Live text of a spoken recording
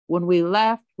When we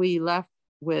left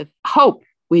with hope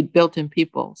we'd built in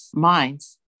people's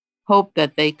minds, hope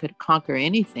that they could conquer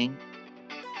anything.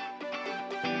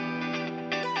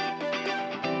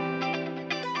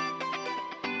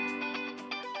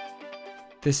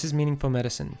 This is Meaningful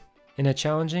Medicine. In a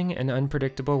challenging and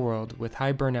unpredictable world with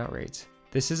high burnout rates,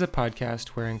 this is a podcast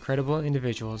where incredible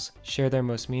individuals share their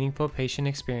most meaningful patient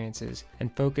experiences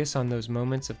and focus on those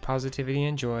moments of positivity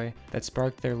and joy that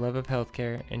spark their love of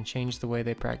healthcare and change the way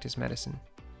they practice medicine.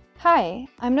 Hi,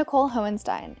 I'm Nicole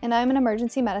Hohenstein, and I'm an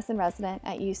emergency medicine resident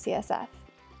at UCSF.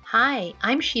 Hi,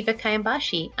 I'm Shiva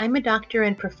Kayambashi. I'm a doctor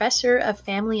and professor of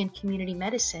family and community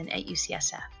medicine at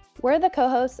UCSF. We're the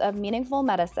co-hosts of Meaningful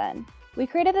Medicine. We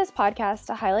created this podcast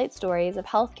to highlight stories of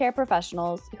healthcare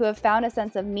professionals who have found a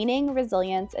sense of meaning,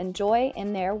 resilience, and joy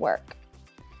in their work.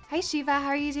 Hi Shiva, how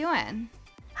are you doing?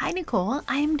 Hi Nicole,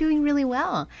 I am doing really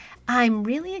well. I'm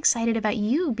really excited about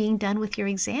you being done with your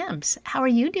exams. How are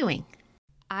you doing?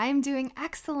 I'm doing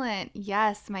excellent.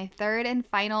 Yes, my third and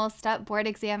final STEP board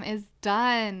exam is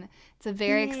done. It's a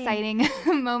very exciting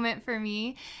moment for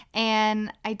me,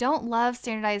 and I don't love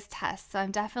standardized tests, so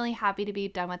I'm definitely happy to be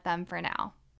done with them for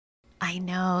now. I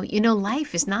know.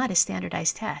 Life is not a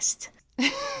standardized test.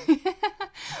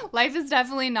 Life is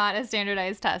definitely not a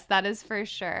standardized test, that is for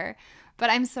sure.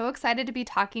 But I'm so excited to be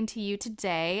talking to you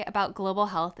today about global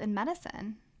health in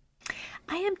medicine.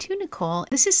 I am too, Nicole.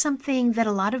 This is something that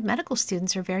a lot of medical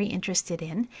students are very interested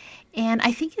in, and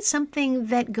I think it's something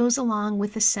that goes along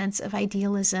with a sense of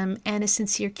idealism and a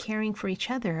sincere caring for each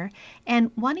other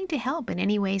and wanting to help in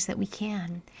any ways that we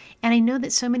can. And I know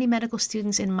that so many medical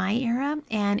students in my era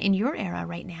and in your era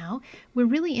right now, we're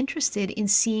really interested in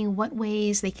seeing what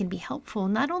ways they can be helpful,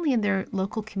 not only in their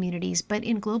local communities, but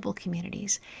in global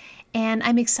communities. And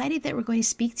I'm excited that we're going to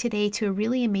speak today to a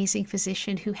really amazing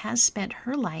physician who has spent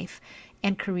her life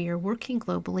and career working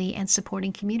globally and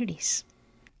supporting communities.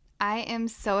 I am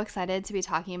so excited to be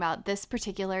talking about this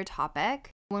particular topic.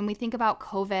 When we think about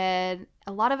COVID,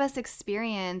 a lot of us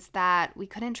experienced that we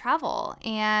couldn't travel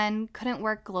and couldn't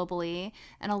work globally.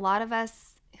 And a lot of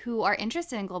us who are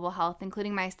interested in global health,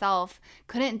 including myself,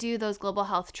 couldn't do those global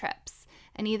health trips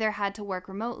and either had to work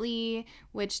remotely,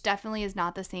 which definitely is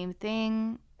not the same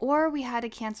thing, or we had to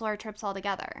cancel our trips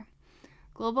altogether.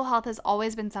 Global health has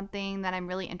always been something that I'm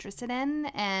really interested in,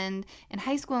 and in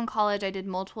high school and college, I did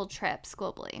multiple trips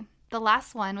globally. The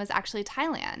last one was actually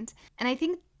Thailand, and I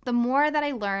think the more that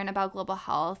I learn about global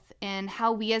health and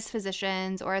how we as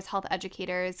physicians or as health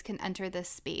educators can enter this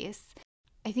space,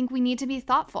 I think we need to be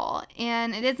thoughtful,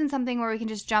 and it isn't something where we can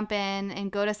just jump in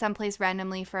and go to someplace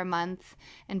randomly for a month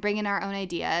and bring in our own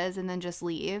ideas and then just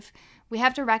leave. We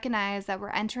have to recognize that we're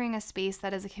entering a space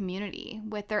that is a community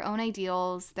with their own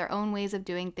ideals, their own ways of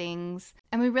doing things,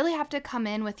 and we really have to come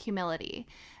in with humility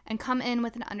and come in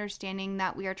with an understanding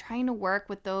that we are trying to work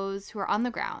with those who are on the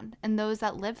ground and those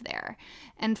that live there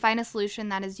and find a solution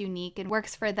that is unique and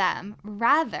works for them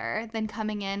rather than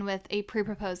coming in with a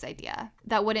pre-proposed idea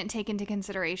that wouldn't take into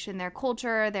consideration their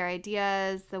culture, their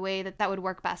ideas, the way that would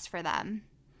work best for them.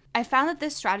 I found that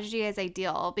this strategy is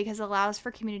ideal because it allows for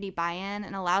community buy-in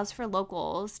and allows for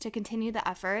locals to continue the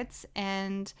efforts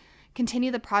and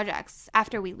continue the projects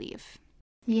after we leave.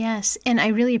 Yes, and I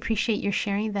really appreciate your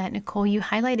sharing that, Nicole. You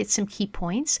highlighted some key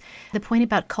points. The point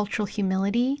about cultural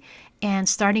humility and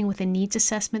starting with a needs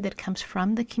assessment that comes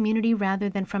from the community rather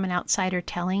than from an outsider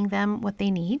telling them what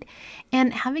they need,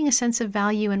 and having a sense of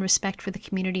value and respect for the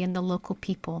community and the local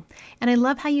people. And I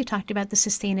love how you talked about the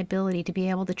sustainability to be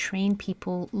able to train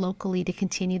people locally to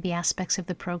continue the aspects of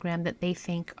the program that they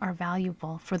think are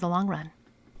valuable for the long run.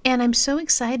 And I'm so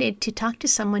excited to talk to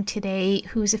someone today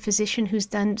who's a physician who's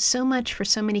done so much for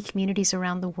so many communities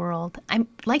around the world. I'd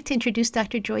like to introduce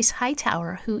Dr. Joyce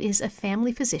Hightower, who is a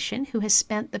family physician who has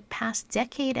spent the past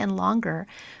decade and longer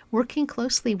working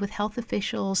closely with health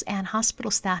officials and hospital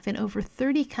staff in over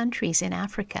 30 countries in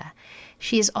Africa.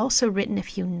 She has also written a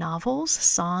few novels,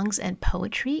 songs, and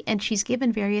poetry, and she's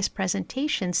given various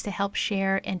presentations to help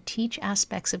share and teach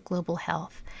aspects of global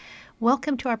health.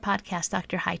 Welcome to our podcast,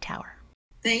 Dr. Hightower.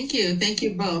 Thank you. Thank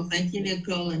you both. Thank you,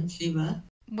 Nicole and Shiva.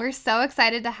 We're so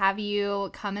excited to have you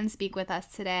come and speak with us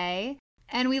today.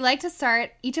 And we like to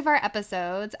start each of our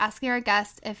episodes asking our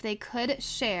guests if they could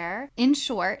share, in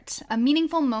short, a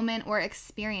meaningful moment or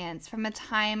experience from a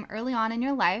time early on in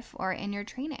your life or in your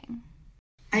training.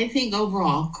 I think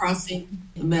overall, crossing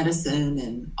medicine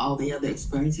and all the other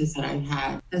experiences that I've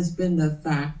had has been the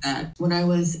fact that when I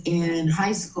was in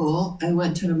high school, I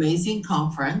went to an amazing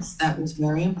conference that was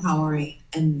very empowering.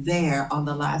 And there on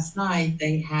the last night,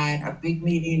 they had a big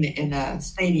meeting in a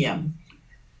stadium.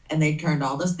 And they turned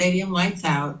all the stadium lights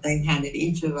out. They handed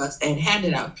each of us, and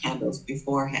handed out candles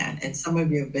beforehand. And some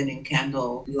of you have been in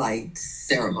candle light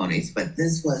ceremonies, but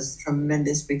this was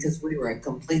tremendous because we were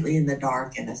completely in the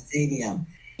dark in a stadium.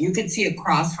 You could see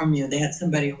across from you, they had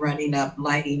somebody running up,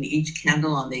 lighting each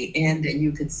candle on the end, and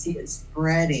you could see it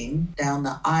spreading down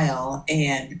the aisle.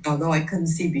 And although I couldn't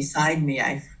see beside me,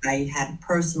 I had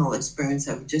personal experience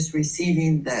of just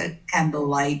receiving the candle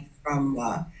light from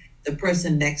the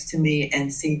person next to me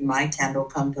and seeing my candle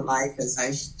come to life as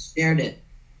I shared it.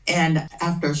 And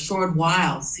after a short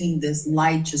while, seeing this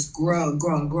light just grow and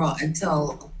grow and grow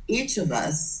until each of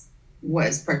us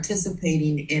was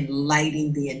participating in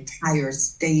lighting the entire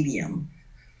stadium.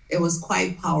 It was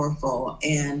quite powerful,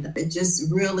 and it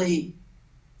just really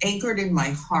anchored in my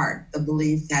heart the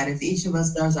belief that if each of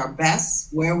us does our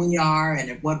best where we are and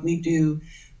at what we do,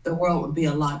 the world would be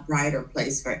a lot brighter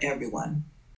place for everyone.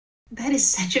 That is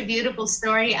such a beautiful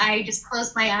story. I just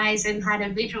closed my eyes and had a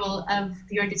visual of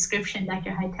your description,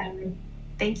 Dr. Hightower.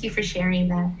 Thank you for sharing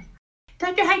that.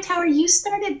 Dr. Hightower, you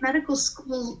started medical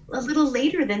school a little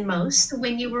later than most,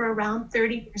 when you were around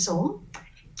 30 years old.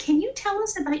 Can you tell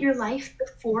us about your life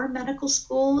before medical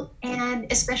school,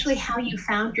 and especially how you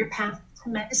found your path to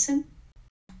medicine?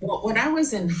 Well, when I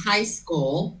was in high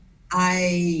school,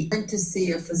 I went to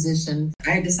see a physician.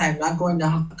 I decided I'm not going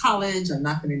to college. I'm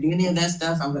not going to do any of that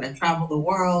stuff. I'm going to travel the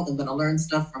world. I'm going to learn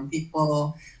stuff from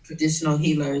people, traditional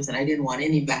healers, and I didn't want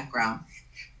any background.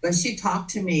 But she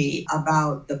talked to me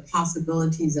about the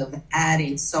possibilities of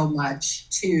adding so much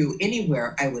to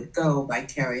anywhere I would go by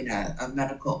carrying a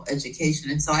medical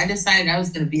education. And so I decided I was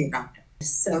going to be a doctor.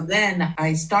 So then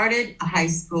I started high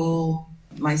school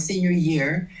my senior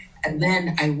year, and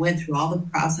then I went through all the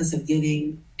process of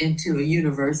getting into a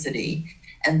university.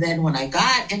 And then when I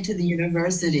got into the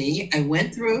university, I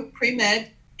went through pre-med,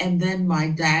 and then my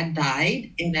dad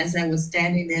died. And as I was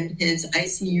standing in his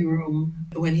ICU room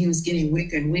when he was getting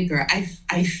weaker and weaker, I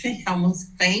almost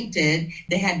fainted.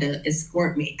 They had to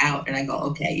escort me out. And I go,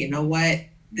 okay, you know what?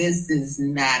 This is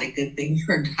not a good thing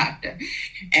for a doctor.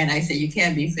 And I said, you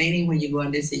can't be fainting when you go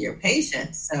in to see your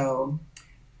patient. So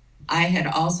I had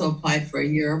also applied for a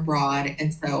year abroad.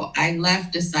 And so I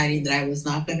left deciding that I was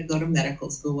not going to go to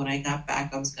medical school. When I got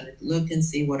back, I was going to look and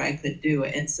see what I could do.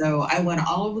 And so I went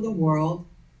all over the world,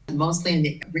 mostly in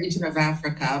the region of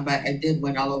Africa, but I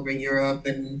went all over Europe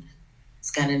and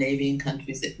Scandinavian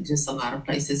countries, just a lot of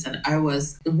places. And I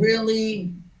was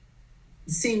really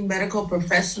seeing medical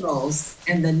professionals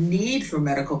and the need for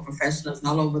medical professionals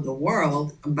all over the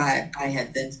world. But I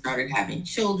had then started having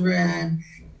children,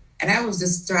 and I was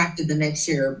distracted the next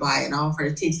year by an offer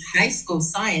to teach high school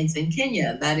science in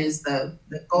Kenya. That is, the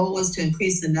goal was to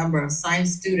increase the number of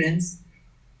science students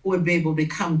who would be able to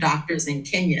become doctors in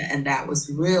Kenya. And that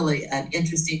was really an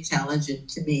interesting challenge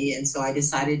to me. And so I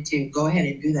decided to go ahead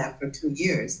and do that for 2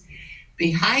 years.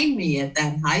 Behind me at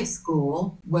that high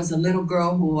school was a little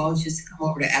girl who always used to come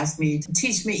over to ask me to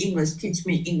teach me English,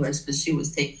 because she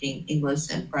was taking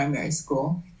English in primary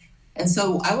school. And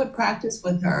so I would practice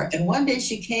with her. And one day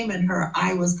she came and her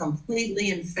eye was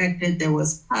completely infected. There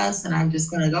was pus. And I'm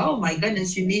just going to go, oh my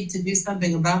goodness, you need to do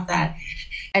something about that.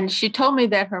 And she told me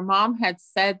that her mom had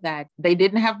said that they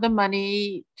didn't have the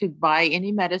money to buy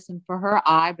any medicine for her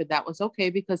eye, but that was okay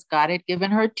because God had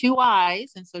given her 2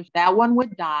 eyes. And so that one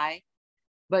would die,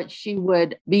 but she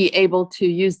would be able to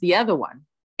use the other one.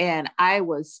 And I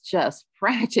was just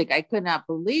frantic. I could not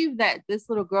believe that this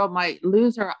little girl might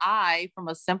lose her eye from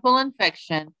a simple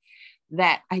infection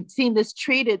that I'd seen this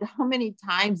treated how many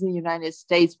times in the United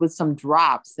States with some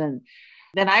drops. And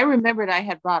then I remembered I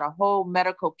had brought a whole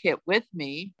medical kit with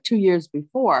me 2 years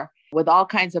before with all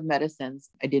kinds of medicines.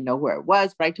 I didn't know where it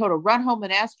was, but I told her, run home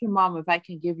and ask your mom if I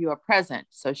can give you a present.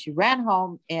 So she ran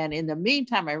home. And in the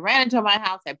meantime, I ran into my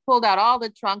house. I pulled out all the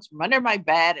trunks from under my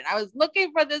bed and I was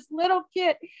looking for this little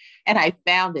kit. And I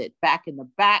found it back in the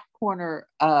back corner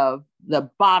of the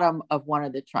bottom of one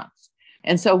of the trunks.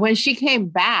 And so when she came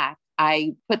back,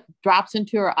 I put drops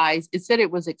into her eyes. It said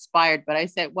it was expired, but I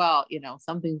said, well,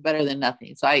 something's better than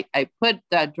nothing. So I put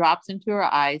the drops into her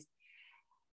eyes.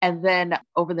 And then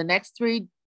over the next 3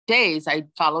 days, I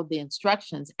followed the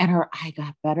instructions and her eye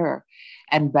got better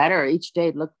and better. Each day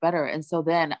it looked better. And so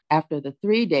then after the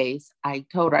 3 days, I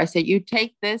told her, I said, you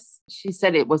take this. She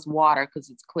said it was water because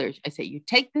it's clear. I said, you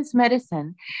take this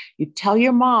medicine, you tell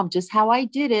your mom just how I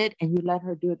did it, and you let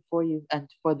her do it for you and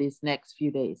for these next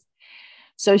few days.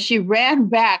 So she ran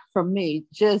back from me,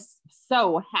 just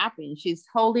so happy. She's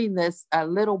holding this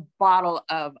little bottle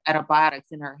of antibiotics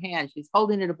in her hand. She's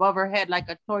holding it above her head like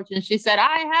a torch. And she said,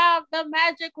 I have the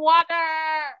magic water.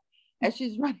 As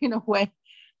she's running away.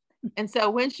 And so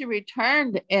when she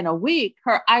returned in a week,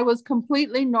 her eye was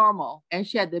completely normal. And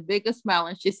she had the biggest smile.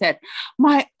 And she said,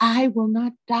 my eye will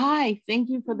not die. Thank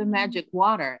you for the magic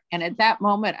water. And at that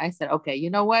moment, I said, okay, you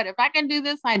know what? If I can do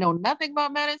this, I know nothing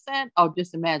about medicine. Oh,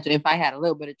 just imagine if I had a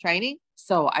little bit of training.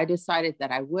 So I decided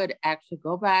that I would actually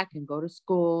go back and go to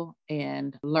school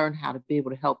and learn how to be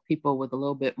able to help people with a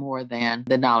little bit more than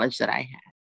the knowledge that I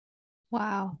had.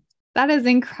 Wow. That is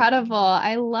incredible.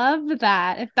 I love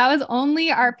that. If that was only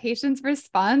our patient's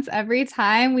response every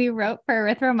time we wrote for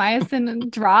erythromycin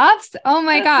drops, oh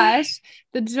my gosh,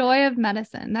 the joy of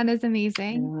medicine. That is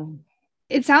amazing.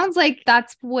 It sounds like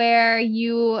that's where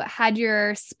you had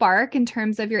your spark in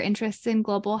terms of your interest in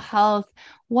global health.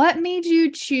 What made you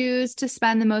choose to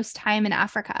spend the most time in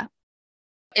Africa?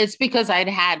 It's because I'd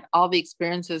had all the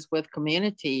experiences with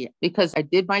community, because I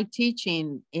did my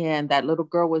teaching and that little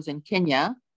girl was in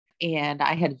Kenya, and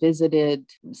I had visited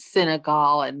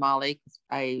Senegal and Mali.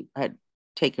 I had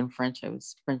taken French. I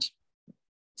was French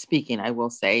speaking, I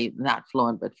will say, not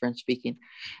fluent, but French speaking.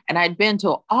 And I'd been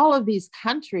to all of these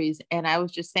countries. And I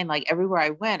was just saying, like, everywhere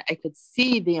I went, I could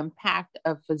see the impact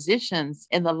of physicians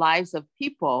in the lives of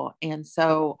people. And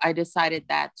so I decided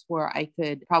that's where I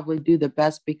could probably do the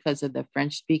best because of the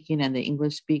French speaking and the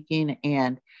English speaking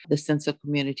and the sense of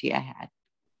community I had.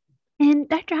 And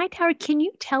Dr. Hightower, can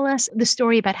you tell us the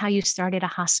story about how you started a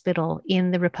hospital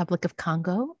in the Republic of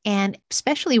Congo? And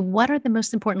especially, what are the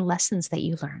most important lessons that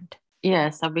you learned?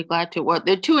 Yes, I'll be glad to. Well,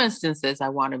 there are two instances I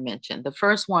want to mention. The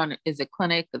first one is a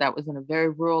clinic that was in a very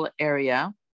rural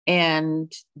area,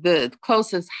 and the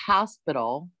closest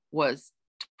hospital was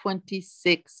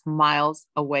 26 miles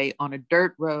away on a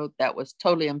dirt road that was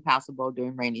totally impassable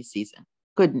during rainy season.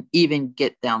 Couldn't even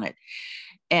get down it,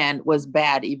 and was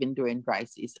bad even during dry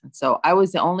season. So I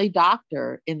was the only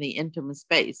doctor in the interim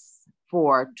space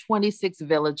for 26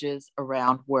 villages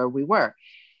around where we were.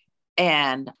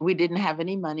 And we didn't have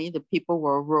any money. The people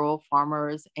were rural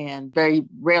farmers, and very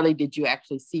rarely did you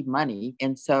actually see money.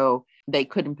 And so they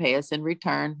couldn't pay us in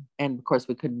return. And of course,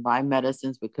 we couldn't buy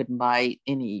medicines. We couldn't buy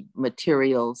any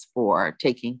materials for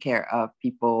taking care of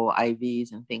people,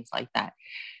 IVs and things like that.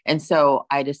 And so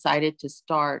I decided to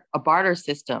start a barter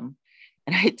system.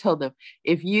 And I told them,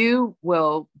 if you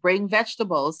will bring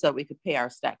vegetables so we could pay our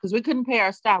staff, because we couldn't pay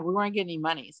our staff, we weren't getting any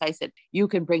money. So I said, you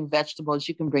can bring vegetables,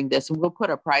 you can bring this, and we'll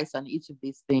put a price on each of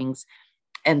these things.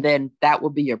 And then that will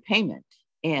be your payment.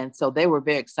 And so they were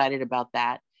very excited about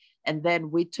that. And then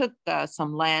we took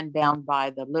some land down by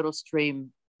the little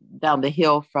stream down the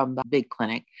hill from the big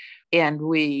clinic. And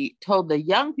we told the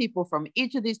young people from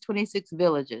each of these 26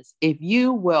 villages, if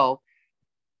you will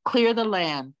clear the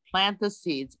land, plant the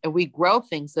seeds, and we grow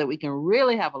things so that we can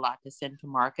really have a lot to send to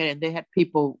market. And they had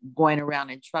people going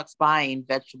around in trucks buying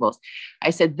vegetables.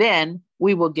 I said, then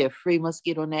we will give free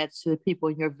mosquito nets to the people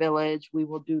in your village. We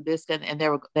will do this. And they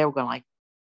were going like,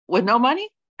 with no money?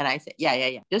 And I said,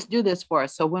 yeah. Just do this for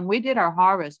us. So when we did our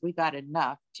harvest, we got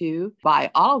enough to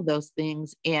buy all of those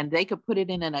things, and they could put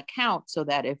it in an account so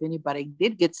that if anybody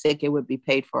did get sick, it would be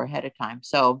paid for ahead of time.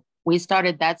 So we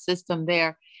started that system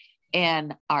there.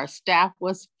 And our staff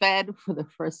was fed for the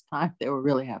first time. They were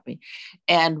really happy.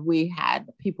 And we had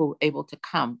people able to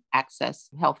come access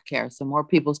healthcare. So more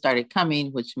people started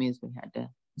coming, which means we had to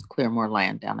clear more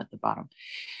land down at the bottom.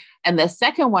 And the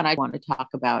second one I want to talk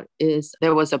about is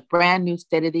there was a brand new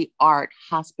state-of-the-art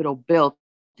hospital built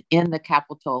in the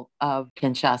capital of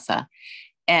Kinshasa.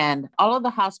 And all of the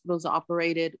hospitals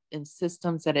operated in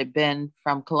systems that had been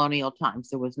from colonial times.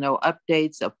 There was no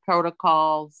updates of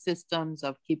protocol, systems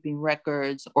of keeping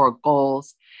records or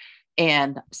goals.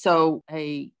 And so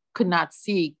I could not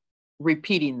see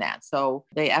repeating that. So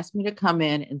they asked me to come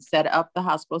in and set up the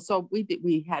hospital. So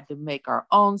we had to make our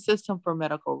own system for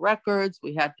medical records.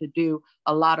 We had to do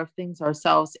a lot of things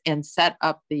ourselves and set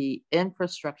up the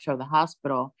infrastructure of the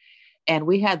hospital. And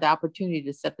we had the opportunity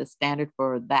to set the standard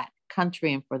for that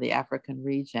country and for the African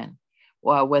region,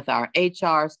 well, with our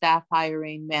HR, staff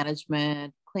hiring,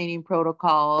 management, cleaning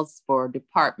protocols for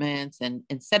departments, and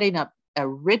setting up a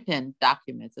written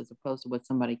documents as opposed to what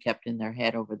somebody kept in their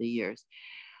head over the years.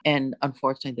 And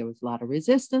unfortunately, there was a lot of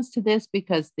resistance to this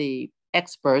because the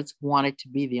experts wanted to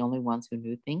be the only ones who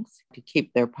knew things to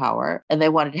keep their power. And they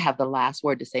wanted to have the last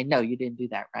word to say, no, you didn't do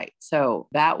that right. So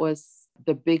that was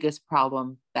the biggest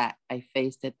problem that I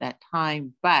faced at that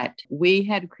time. But we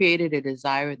had created a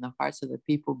desire in the hearts of the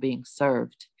people being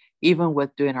served, even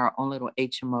with doing our own little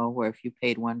HMO, where if you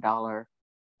paid $1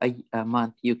 a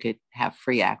month, you could have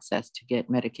free access to get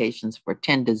medications for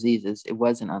 10 diseases. It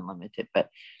wasn't unlimited, but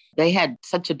they had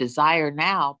such a desire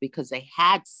now because they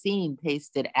had seen,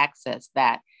 tasted access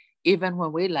that even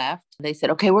when we left, they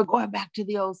said, okay, we're going back to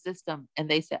the old system. And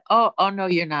they said, oh, no,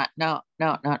 you're not. No,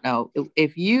 no, no, no.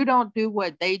 If you don't do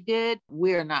what they did,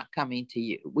 we're not coming to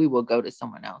you. We will go to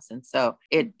someone else. And so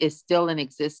it is still in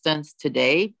existence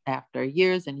today after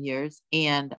years and years.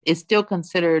 And it's still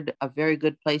considered a very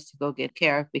good place to go get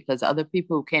care because other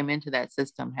people who came into that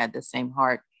system had the same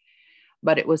heart.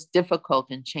 But it was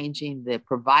difficult in changing the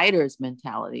provider's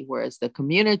mentality, whereas the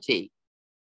community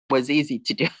was easy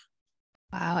to do.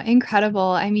 Wow,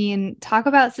 incredible. I mean, talk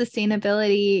about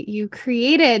sustainability. You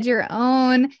created your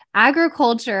own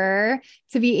agriculture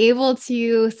to be able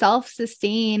to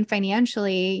self-sustain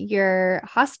financially your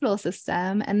hospital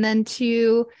system, and then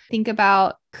to think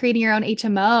about creating your own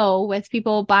HMO with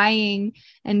people buying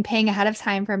and paying ahead of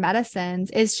time for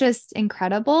medicines is just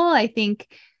incredible. I think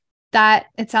that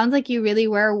it sounds like you really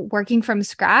were working from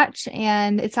scratch,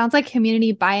 and it sounds like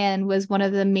community buy-in was one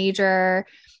of the major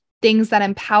things that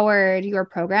empowered your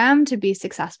program to be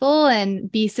successful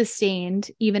and be sustained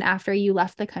even after you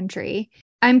left the country.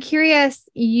 I'm curious,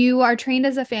 you are trained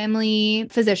as a family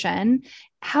physician.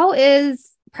 How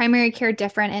is primary care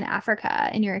different in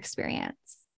Africa in your experience?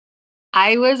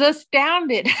 I was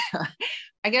astounded.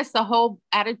 I guess the whole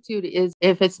attitude is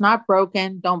if it's not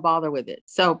broken, don't bother with it.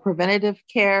 So preventative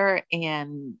care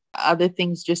and other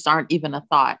things just aren't even a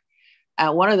thought.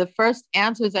 One of the first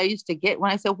answers I used to get when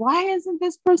I said, why isn't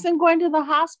this person going to the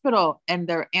hospital? And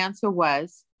their answer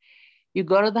was, you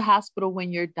go to the hospital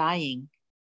when you're dying.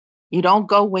 You don't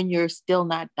go when you're still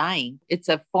not dying. It's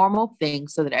a formal thing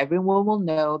so that everyone will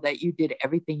know that you did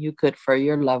everything you could for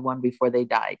your loved one before they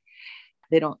died.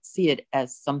 They don't see it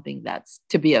as something that's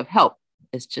to be of help.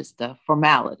 It's just a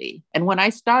formality. And when I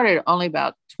started, only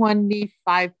about 25%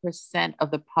 of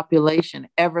the population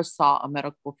ever saw a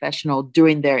medical professional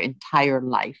during their entire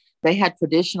life. They had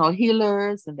traditional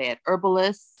healers and they had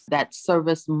herbalists that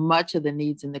serviced much of the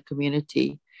needs in the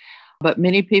community. But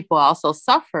many people also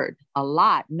suffered a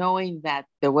lot knowing that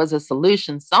there was a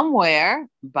solution somewhere,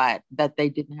 but that they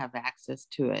didn't have access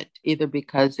to it, either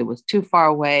because it was too far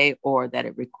away or that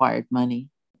it required money.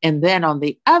 And then on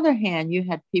the other hand, you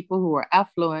had people who were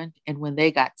affluent, and when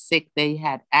they got sick, they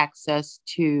had access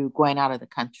to going out of the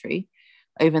country.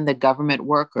 Even the government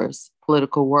workers,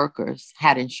 political workers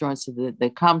had insurance so that the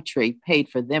country paid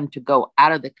for them to go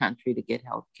out of the country to get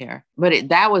health care. But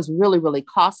that was really, really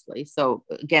costly. So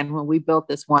again, when we built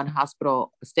this one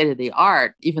hospital, state of the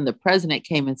art, even the president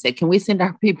came and said, can we send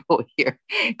our people here?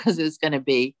 Because it's going to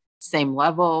be same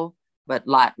level, but a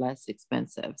lot less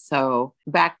expensive. So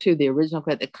back to the original,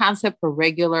 the concept for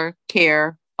regular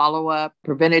care, follow-up,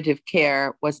 preventative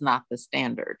care was not the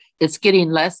standard. It's getting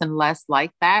less and less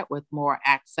like that with more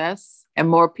access and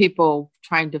more people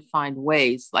trying to find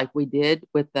ways like we did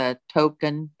with the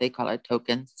token, they call it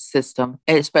token system,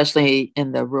 especially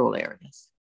in the rural areas.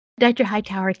 Dr.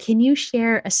 Hightower, can you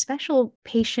share a special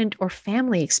patient or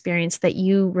family experience that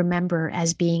you remember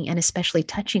as being an especially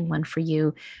touching one for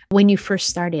you when you first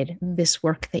started this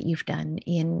work that you've done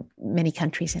in many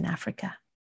countries in Africa?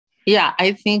 Yeah,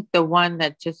 I think the one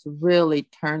that just really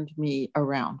turned me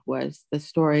around was the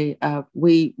story of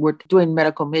we were doing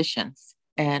medical missions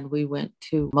and we went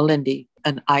to Malindi,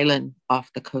 an island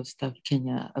off the coast of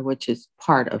Kenya, which is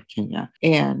part of Kenya.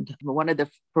 And one of the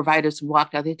providers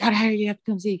walked out, they thought, hey, you have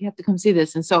to come see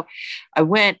this. And so I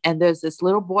went, and there's this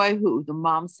little boy who the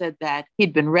mom said that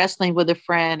he'd been wrestling with a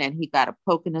friend and he got a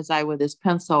poke in his eye with his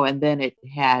pencil, and then it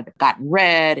had gotten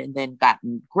red and then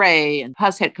gotten gray, and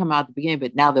pus had come out at the beginning,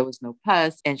 but now there was no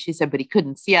pus. And she said, but he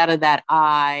couldn't see out of that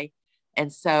eye.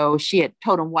 And so she had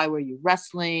told him, why were you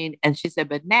wrestling? And she said,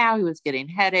 but now he was getting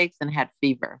headaches and had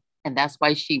fever. And that's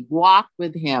why she walked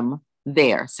with him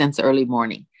there since early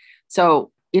morning.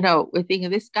 So, we're thinking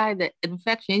this guy, the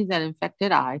infection, he's an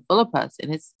infected eye full of pus,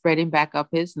 and it's spreading back up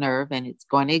his nerve, and it's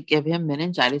going to give him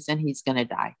meningitis, and he's going to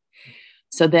die.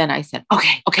 So then I said,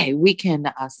 okay, we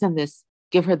can send this,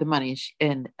 give her the money.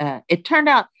 And it turned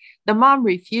out the mom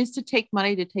refused to take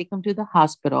money to take him to the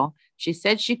hospital. She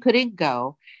said she couldn't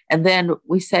go. And then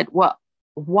we said, well,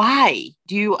 why?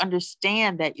 Do you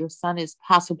understand that your son is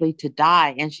possibly to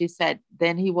die? And she said,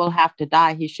 then he will have to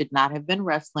die. He should not have been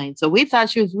wrestling. So we thought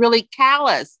she was really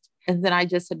calloused. And then I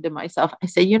just said to myself, I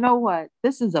said, you know what?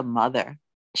 This is a mother.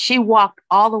 She walked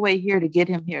all the way here to get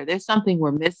him here. There's something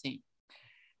we're missing.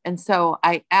 And so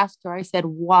I asked her, I said,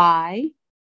 why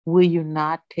will you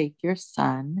not take your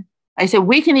son? I said,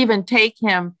 we can even take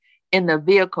him in the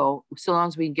vehicle so long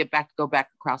as we can go back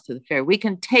across to the ferry. We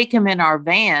can take him in our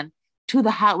van to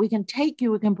the house. We can take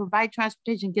you. We can provide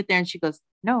transportation, get there. And she goes,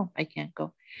 no, I can't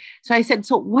go. So I said,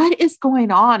 so what is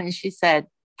going on? And she said,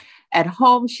 at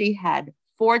home, she had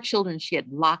 4 children she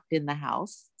had locked in the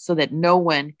house so that no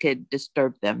one could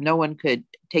disturb them. No one could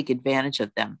take advantage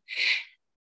of them.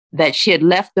 That she had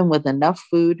left them with enough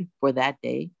food for that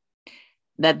day.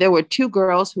 That there were 2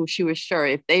 girls who she was sure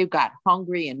if they got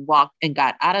hungry and walked and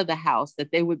got out of the house,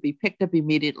 that they would be picked up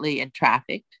immediately and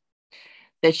trafficked.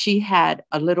 That she had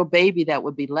a little baby that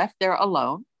would be left there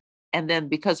alone. And then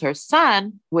because her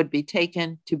son would be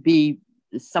taken to be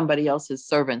somebody else's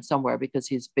servant somewhere because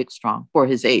he's big, strong for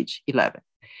his age, 11.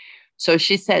 So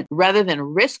she said, rather than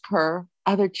risk her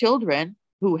other children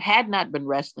who had not been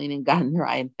wrestling and gotten their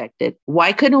eye infected,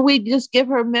 why couldn't we just give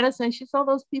her medicine? She saw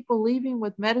those people leaving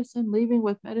with medicine.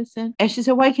 And she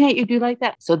said, why can't you do like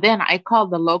that? So then I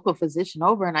called the local physician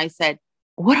over and I said,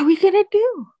 what are we going to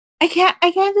do? I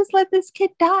can't just let this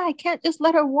kid die. I can't just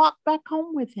let her walk back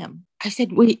home with him. I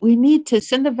said, we need to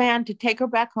send a van to take her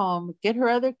back home, get her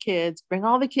other kids, bring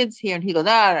all the kids here. And he goes,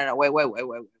 no,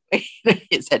 wait.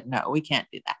 He said, no, we can't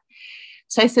do that.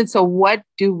 So I said, so what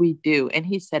do we do? And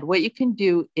he said, what you can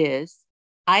do is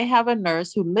I have a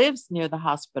nurse who lives near the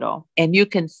hospital and you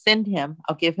can send him,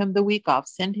 I'll give him the week off,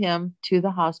 send him to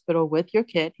the hospital with your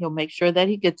kid. He'll make sure that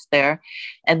he gets there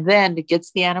and then it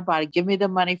gets the antibiotic. Give me the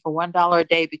money for $1 a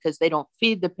day because they don't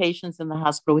feed the patients in the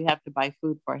hospital. We have to buy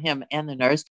food for him and the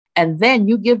nurse. And then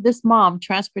you give this mom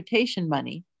transportation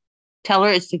money. Tell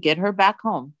her it's to get her back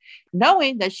home,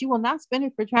 knowing that she will not spend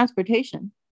it for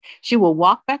transportation. She will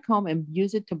walk back home and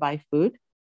use it to buy food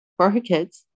for her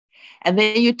kids. And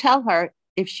then you tell her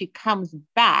if she comes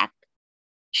back,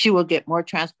 she will get more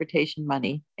transportation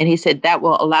money. And he said that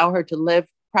will allow her to live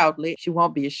proudly. She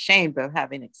won't be ashamed of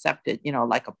having accepted,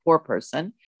 like a poor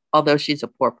person, although she's a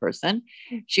poor person.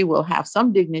 She will have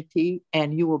some dignity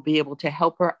and you will be able to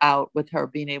help her out with her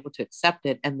being able to accept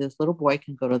it. And this little boy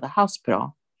can go to the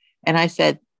hospital. And I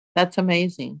said, that's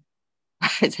amazing.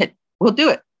 I said, we'll do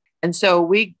it. And so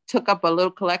we took up a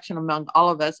little collection among all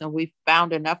of us and we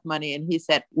found enough money. And he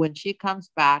said, when she comes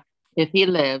back, if he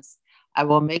lives, I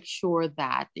will make sure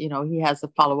that, he has the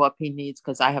follow-up he needs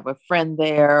because I have a friend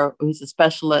there who's a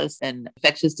specialist in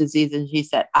infectious disease. And he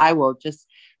said, I will just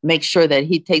make sure that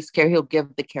he takes care. He'll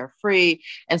give the care free.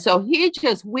 And so he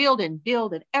just wheeled and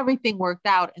dealed and everything worked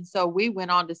out. And so we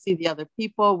went on to see the other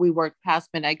people. We worked past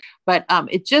midnight, but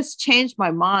it just changed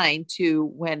my mind to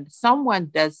when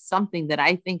someone does something that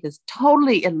I think is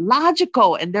totally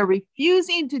illogical and they're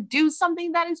refusing to do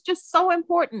something that is just so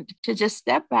important, to just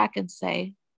step back and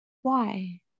say,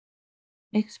 why?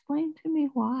 Explain to me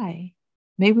why.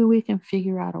 Maybe we can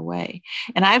figure out a way.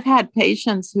 And I've had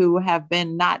patients who have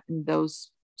been not in those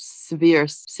severe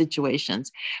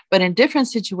situations, but in different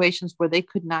situations where they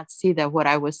could not see that what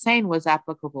I was saying was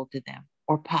applicable to them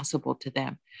or possible to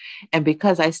them. And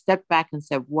because I stepped back and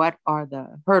said, what are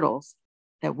the hurdles,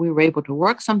 that we were able to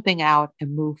work something out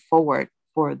and move forward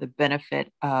for the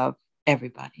benefit of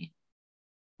everybody.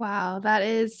 Wow, that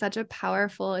is such a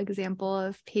powerful example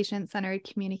of patient-centered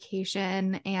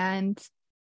communication and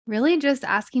really just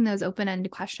asking those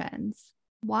open-ended questions.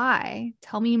 Why?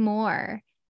 Tell me more.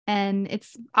 And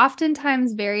it's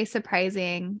oftentimes very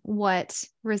surprising what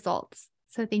results.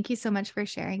 So thank you so much for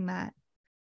sharing that.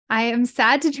 I am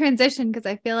sad to transition because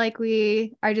I feel like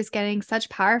we are just getting such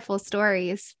powerful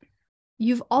stories.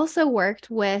 You've also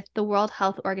worked with the World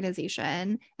Health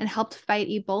Organization and helped fight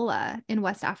Ebola in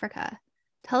West Africa.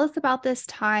 Tell us about this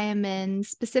time and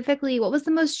specifically what was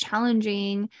the most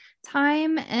challenging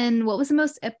time and what was the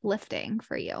most uplifting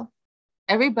for you?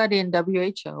 Everybody in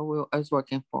WHO I was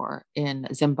working for in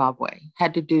Zimbabwe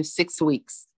had to do 6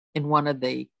 weeks in one of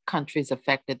the countries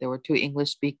affected. There were 2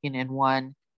 English speaking and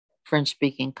 1 French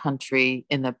speaking country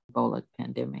in the Ebola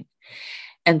pandemic.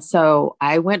 And so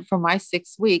I went for my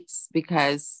 6 weeks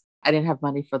because I didn't have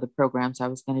money for the programs I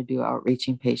was going to do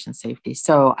outreaching patient safety.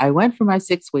 So I went for my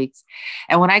 6 weeks.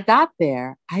 And when I got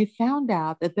there, I found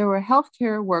out that there were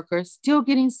healthcare workers still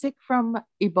getting sick from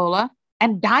Ebola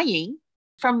and dying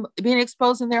from being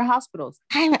exposed in their hospitals.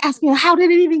 I'm asking, how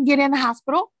did it even get in the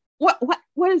hospital?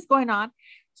 What is going on?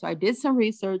 So I did some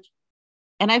research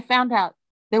and I found out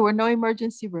there were no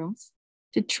emergency rooms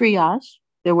to triage.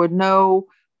 There were no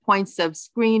points of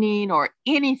screening or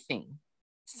anything.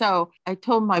 So I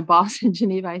told my boss in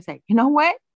Geneva, I said, you know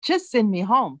what? Just send me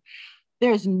home.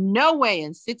 There's no way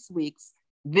in 6 weeks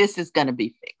this is going to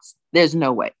be fixed. There's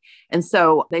no way. And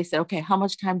so they said, okay, how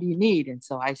much time do you need? And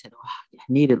so I said, I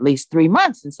need at least 3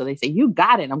 months. And so they say, you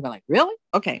got it. I'm going like, really?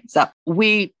 Okay. So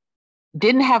we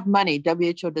didn't have money.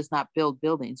 WHO does not build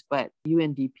buildings, but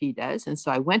UNDP does. And so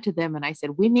I went to them and I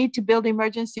said, we need to build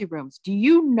emergency rooms. Do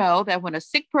you know that when a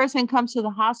sick person comes to the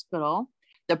hospital,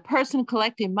 The person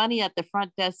collecting money at the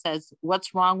front desk says,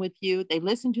 what's wrong with you? They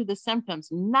listen to the symptoms,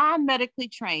 non-medically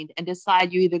trained, and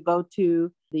decide you either go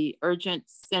to the urgent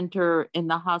center in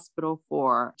the hospital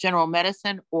for general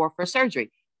medicine or for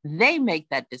surgery. They make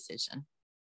that decision.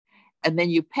 And then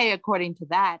you pay according to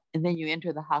that, and then you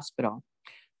enter the hospital.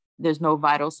 There's no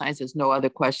vital signs. There's no other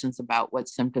questions about what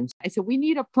symptoms. I said, we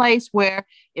need a place where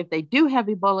if they do have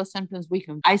Ebola symptoms, we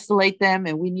can isolate them,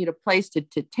 and we need a place to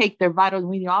take their vitals.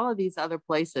 We need all of these other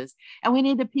places, and we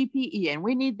need the PPE, and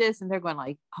we need this. And they're going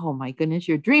like, oh my goodness,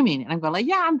 you're dreaming. And I'm going like,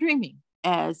 yeah, I'm dreaming.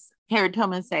 As Harriet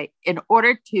Tubman say, in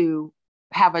order to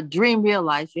have a dream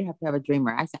realized, you have to have a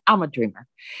dreamer. I said, I'm a dreamer.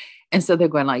 And so they're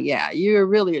going like, yeah, you're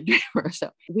really a dreamer.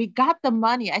 So we got the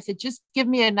money. I said, just give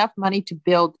me enough money to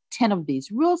build 10 of these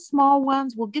real small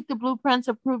ones. We'll get the blueprints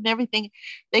approved and everything.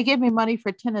 They gave me money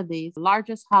for 10 of these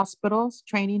largest hospitals,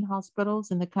 training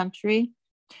hospitals in the country.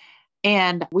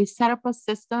 And we set up a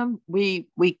system. We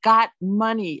got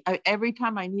money. Every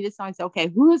time I needed something, I said,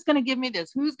 okay, who's going to give me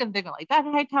this? Who's going to go like that?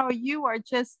 Hightower, you are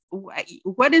just,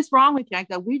 what is wrong with you? I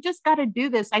go, we just got to do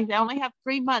this. I only have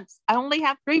 3 months. I only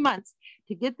have 3 months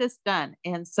to get this done.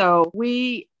 And so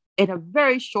we, in a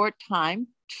very short time,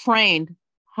 trained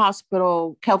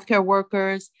hospital healthcare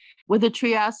workers with a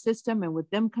triage system, and with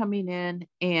them coming in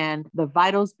and the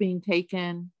vitals being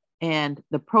taken and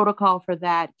the protocol for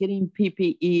that, getting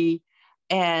PPE,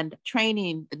 and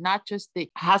training not just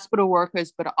the hospital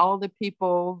workers, but all the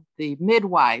people, the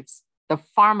midwives, the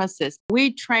pharmacists.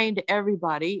 We trained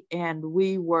everybody, and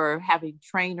we were having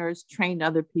trainers train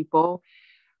other people.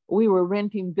 We were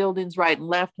renting buildings right and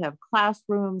left to have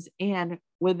classrooms. And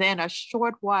within a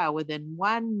short while, within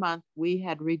 1 month, we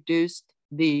had reduced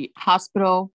the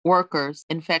hospital workers'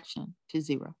 infection to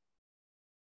 0.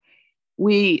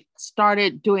 We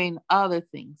started doing other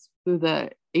things through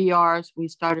the ERs. We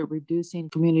started reducing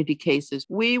community cases.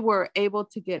 We were able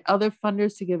to get other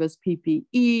funders to give us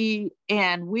PPE,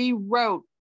 and we wrote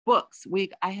books.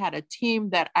 I had a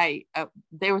team that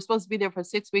they were supposed to be there for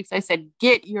 6 weeks. I said,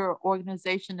 get your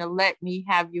organization to let me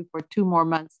have you for 2 more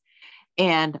months.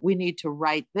 And we need to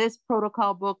write this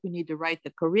protocol book. We need to write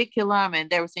the curriculum. And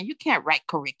they were saying, you can't write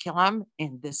curriculum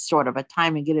in this sort of a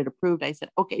time and get it approved. I said,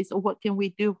 okay, so what can we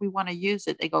do if we want to use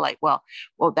it? They go like, well,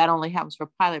 that only happens for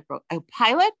pilot. A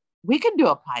pilot? We can do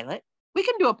a pilot. We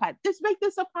can do a pilot. Just make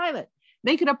this a pilot.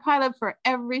 Make it a pilot for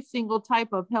every single type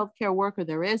of healthcare worker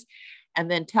there is.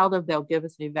 And then tell them they'll give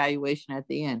us an evaluation at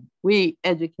the end. We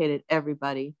educated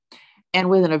everybody. And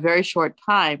within a very short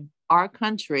time, our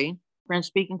country,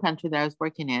 French-speaking country that I was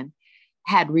working in,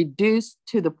 had reduced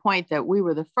to the point that we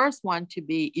were the first one to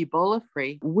be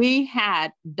Ebola-free. We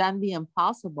had done the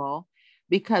impossible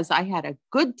because I had a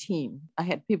good team. I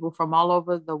had people from all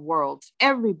over the world.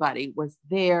 Everybody was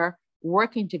there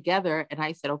working together. And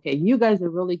I said, okay, you guys are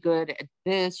really good at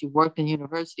this. You worked in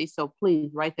university, so please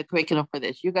write the curriculum for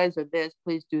this. You guys are this,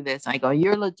 please do this. And I go,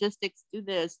 your logistics, do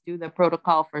this, do the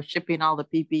protocol for shipping all the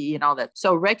PPE and all that.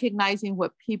 So recognizing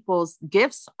what people's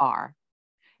gifts are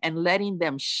and letting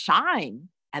them shine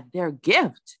at their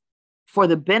gift for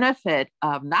the benefit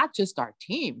of not just our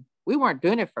team. We weren't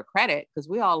doing it for credit because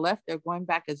we all left there going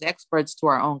back as experts to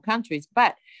our own countries,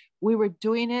 but we were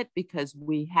doing it because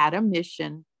we had a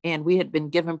mission and we had been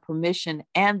given permission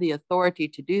and the authority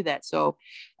to do that. So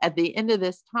at the end of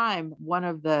this time, one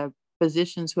of the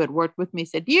physicians who had worked with me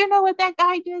said, do you know what that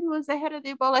guy did who was the head of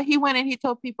the Ebola? He went and he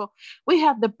told people, we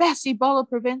have the best Ebola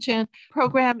prevention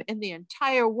program in the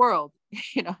entire world,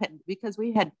 because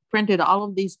we had printed all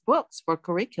of these books for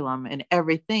curriculum and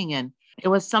everything. And it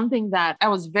was something that I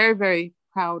was very, very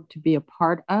proud to be a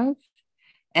part of,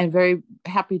 and very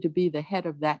happy to be the head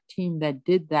of that team that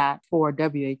did that for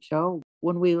WHO.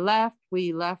 When we left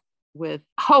with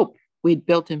hope we'd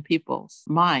built in people's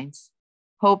minds,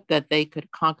 hope that they could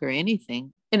conquer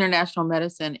anything. International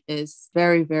medicine is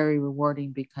very, very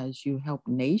rewarding because you help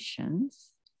nations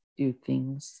do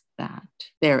things that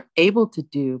they're able to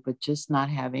do, but just not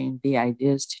having the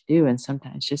ideas to do. And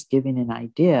sometimes just giving an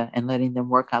idea and letting them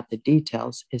work out the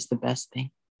details is the best thing.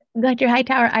 Dr.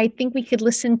 Hightower, I think we could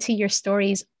listen to your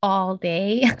stories all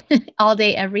day, all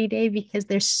day, every day, because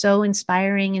they're so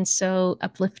inspiring and so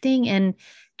uplifting. And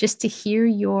just to hear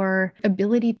your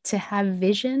ability to have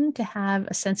vision, to have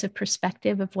a sense of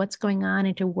perspective of what's going on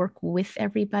and to work with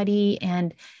everybody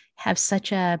and have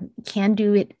such a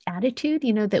can-do-it attitude,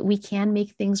 that we can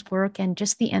make things work, and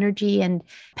just the energy and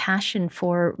passion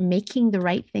for making the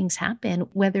right things happen,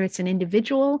 whether it's an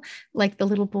individual like the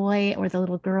little boy or the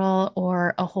little girl,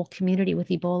 or a whole community with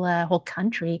Ebola, a whole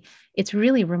country. It's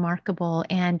really remarkable.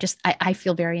 And just, I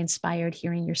feel very inspired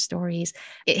hearing your stories.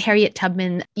 Harriet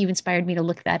Tubman, you inspired me to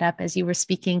look that up as you were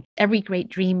speaking. Every great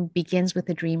dream begins with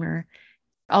a dreamer.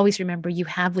 Always remember, you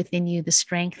have within you the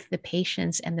strength, the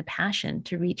patience, and the passion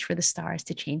to reach for the stars,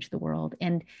 to change the world.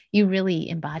 And you really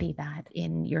embody that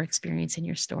in your experience and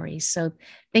your stories. So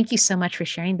thank you so much for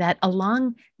sharing that,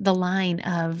 along the line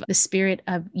of the spirit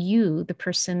of you, the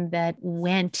person that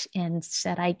went and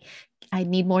said, I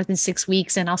need more than 6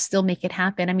 weeks and I'll still make it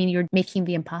happen. I mean, you're making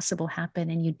the impossible happen,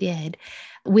 and you did,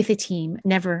 with a team,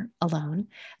 never alone.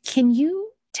 Can you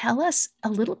tell us a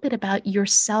little bit about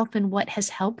yourself and what has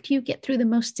helped you get through the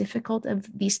most difficult of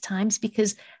these times?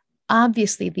 Because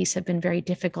obviously these have been very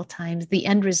difficult times. The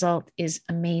end result is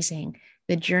amazing.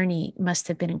 The journey must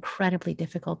have been incredibly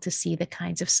difficult to see the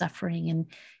kinds of suffering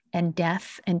and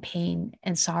death and pain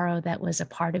and sorrow that was a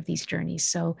part of these journeys.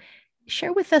 So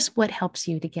share with us what helps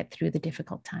you to get through the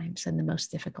difficult times and the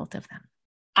most difficult of them.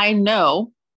 I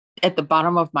know at the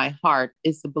bottom of my heart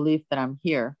is the belief that I'm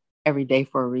here every day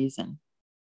for a reason.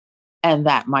 And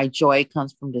that my joy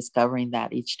comes from discovering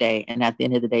that each day. And at the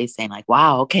end of the day, saying like,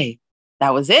 wow, okay,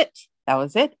 that was it. That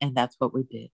was it. And that's what we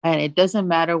did. And it doesn't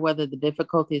matter whether the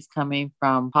difficulty is coming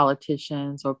from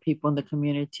politicians or people in the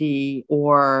community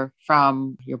or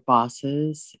from your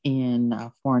bosses in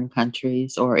foreign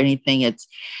countries or anything. It's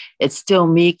still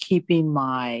me keeping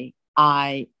my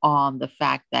eye on the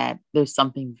fact that there's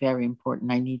something very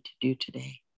important I need to do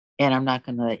today. And I'm not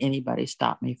going to let anybody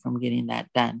stop me from getting that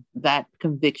done. That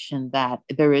conviction that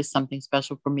there is something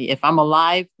special for me. If I'm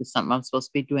alive, there's something I'm supposed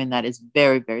to be doing that is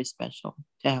very, very special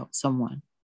to help someone.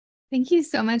 Thank you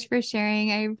so much for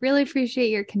sharing. I really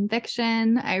appreciate your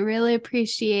conviction. I really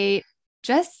appreciate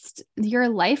just your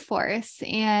life force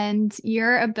and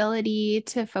your ability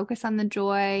to focus on the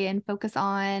joy and focus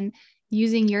on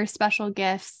using your special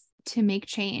gifts to make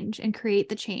change and create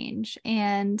the change.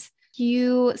 And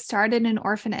you started an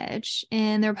orphanage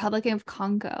in the Republic of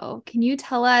Congo. Can you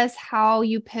tell us how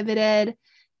you pivoted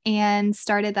and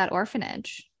started that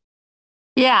orphanage?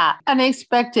 Yeah,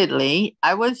 unexpectedly,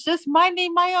 I was just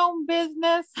minding my own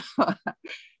business.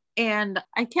 And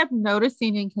I kept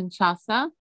noticing in Kinshasa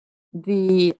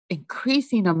the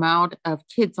increasing amount of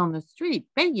kids on the street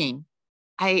begging.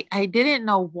 I didn't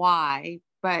know why,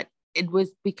 but it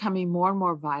was becoming more and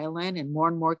more violent and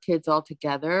more kids all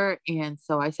together. And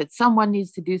so I said, someone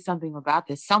needs to do something about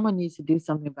this. Someone needs to do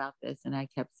something about this. And I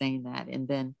kept saying that. And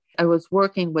then I was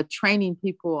working with training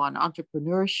people on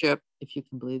entrepreneurship, if you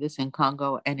can believe this, in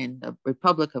Congo and in the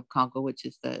Republic of Congo, which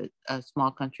is the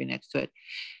small country next to it.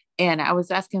 And I was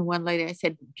asking one lady, I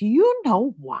said, do you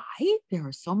know why there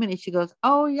are so many? She goes,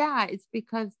 oh, yeah, it's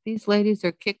because these ladies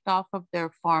are kicked off of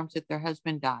their farms if their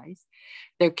husband dies.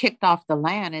 They're kicked off the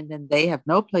land, and then they have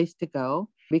no place to go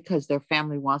because their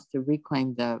family wants to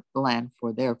reclaim the land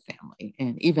for their family.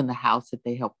 And even the house that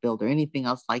they helped build or anything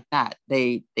else like that,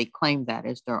 they claim that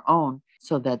as their own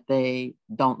so that they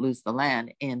don't lose the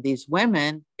land. And these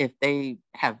women, if they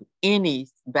have any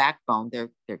backbone, they're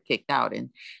kicked out.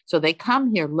 And so they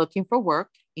come here looking for work.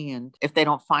 And if they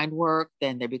don't find work,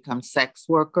 then they become sex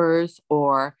workers,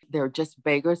 or they're just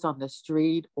beggars on the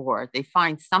street, or they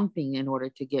find something in order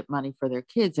to get money for their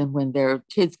kids. And when their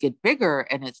kids get bigger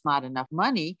and it's not enough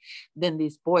money, then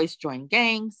these boys join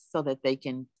gangs so that they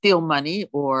can steal money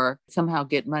or somehow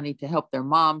get money to help their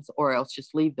moms, or else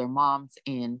just leave their moms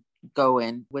and go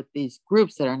in with these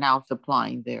groups that are now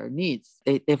supplying their needs.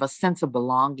 They have a sense of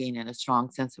belonging and a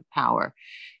strong sense of power.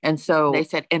 And so they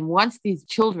said, and once these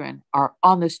children are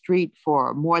on the street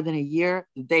for more than a year,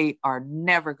 they are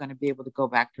never going to be able to go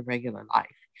back to regular life.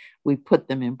 We put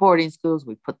them in boarding schools,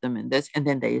 we put them in this, and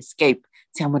then they escape.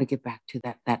 Say, I want to get back to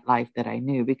that life that I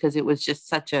knew, because it was just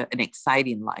such an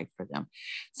exciting life for them.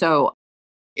 So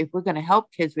if we're going to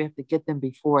help kids, we have to get them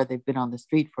before they've been on the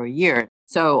street for a year.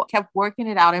 So I kept working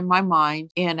it out in my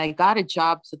mind, and I got a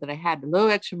job so that I had a little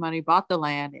extra money, bought the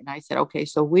land, and I said, okay,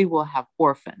 so we will have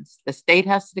orphans. The state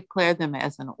has to declare them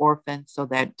as an orphan so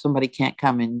that somebody can't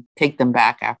come and take them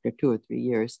back after 2 or 3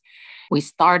 years. We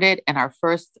started, and our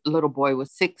first little boy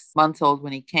was 6 months old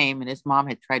when he came, and his mom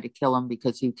had tried to kill him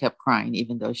because he kept crying,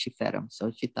 even though she fed him.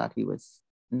 So she thought he was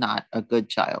not a good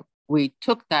child. We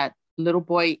took that little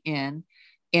boy in.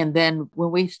 And then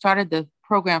when we started the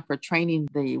program for training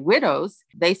the widows,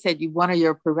 they said, one of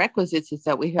your prerequisites is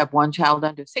that we have one child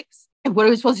under 6. And what are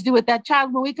we supposed to do with that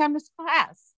child when we come to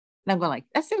class? And I'm going like,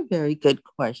 that's a very good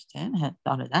question. I hadn't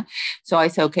thought of that. So I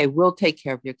said, okay, we'll take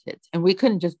care of your kids. And we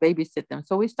couldn't just babysit them.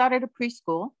 So we started a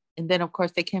preschool. And then, of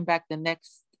course, they came back the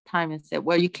next time and said,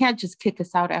 well, you can't just kick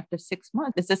us out after 6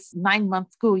 months. It's a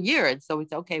 9-month school year. And so we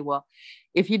said, okay, well,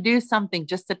 if you do something,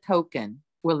 just a token,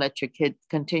 we'll let your kids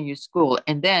continue school.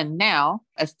 And then now,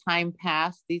 as time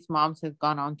passed, these moms have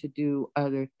gone on to do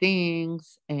other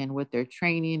things and with their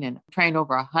training and train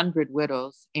over 100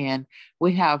 widows. And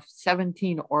we have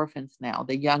 17 orphans now.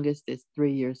 The youngest is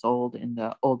 3 years old and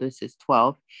the oldest is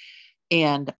 12.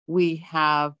 And we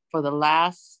have, for the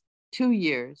last 2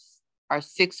 years, our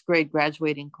 6th grade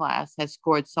graduating class has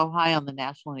scored so high on the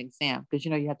national exam, because,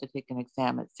 you have to take an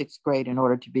exam at 6th grade in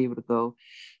order to be able to go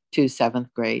to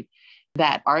 7th grade,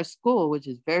 that our school, which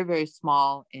is very, very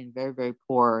small and very, very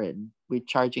poor, and we're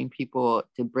charging people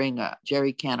to bring a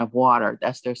jerry can of water,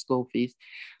 that's their school fees,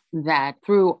 that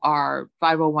through our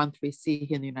 501(c)(3)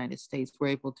 in the United States, we're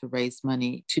able to raise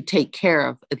money to take care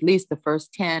of at least the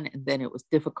first 10. And then it was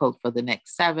difficult for the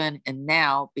next 7. And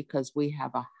now, because we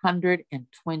have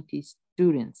 120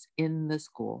 students in the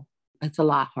school, it's a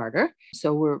lot harder.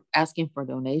 So we're asking for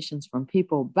donations from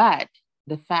people. But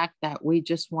the fact that we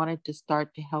just wanted to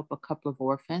start to help a couple of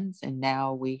orphans, and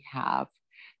now we have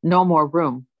no more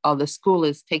room. The school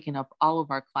is taking up all of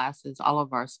our classes, all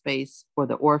of our space for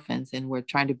the orphans. And we're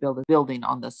trying to build a building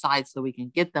on the side so we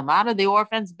can get them out of the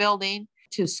orphans building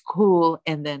to school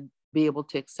and then be able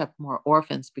to accept more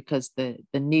orphans, because the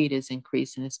need is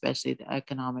increasing, especially the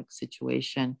economic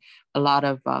situation. A lot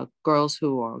of girls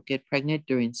who get pregnant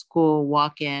during school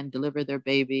walk in, deliver their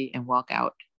baby, and walk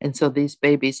out. And so these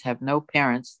babies have no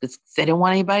parents. They don't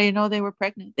want anybody to know they were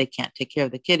pregnant. They can't take care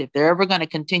of the kid. If they're ever going to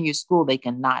continue school, they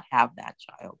cannot have that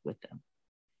child with them.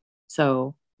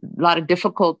 So a lot of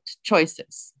difficult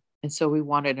choices. And so we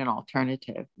wanted an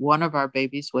alternative. One of our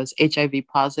babies was HIV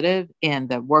positive, and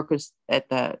the workers at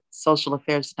the social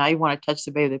affairs, now you want to touch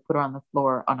the baby, they put her on the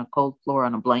floor, on a cold floor,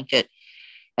 on a blanket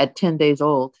at 10 days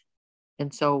old.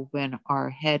 And so when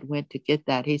our head went to get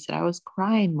that, he said, I was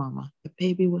crying, Mama. The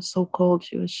baby was so cold.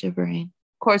 She was shivering.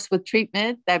 Of course, with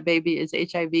treatment, that baby is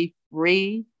HIV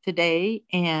free today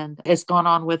and has gone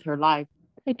on with her life.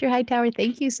 Dr. Hightower,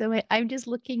 thank you so much. I'm just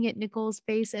looking at Nicole's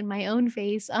face and my own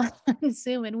face on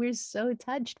Zoom, and we're so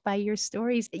touched by your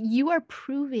stories. You are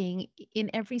proving in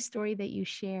every story that you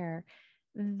share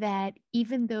that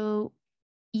even though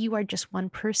you are just one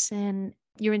person,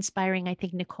 you're inspiring, I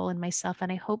think, Nicole and myself,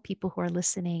 and I hope people who are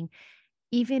listening,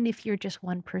 even if you're just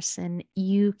one person,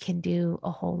 you can do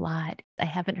a whole lot. I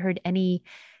haven't heard any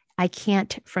I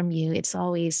can't from you. It's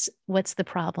always, what's the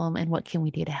problem and what can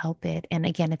we do to help it? And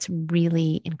again, it's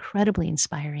really incredibly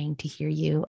inspiring to hear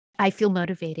you. I feel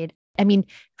motivated. I mean,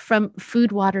 from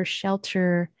food, water,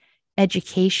 shelter,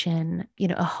 education,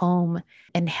 a home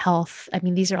and health. I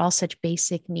mean, these are all such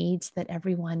basic needs that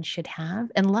everyone should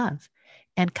have, and love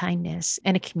and kindness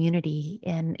and a community.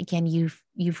 And again, you've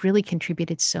really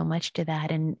contributed so much to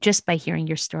that. And just by hearing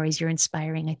your stories, you're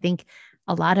inspiring, I think,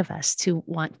 a lot of us to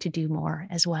want to do more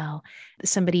as well.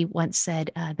 Somebody once said,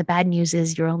 the bad news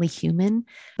is you're only human,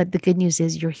 but the good news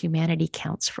is your humanity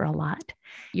counts for a lot.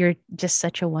 You're just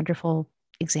such a wonderful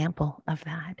example of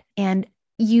that. And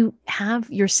you have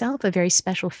yourself a very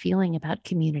special feeling about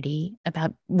community,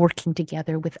 about working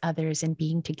together with others and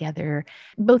being together,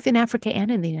 both in Africa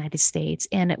and in the United States.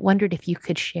 And I wondered if you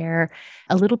could share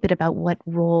a little bit about what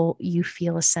role you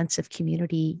feel a sense of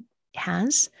community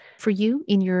has for you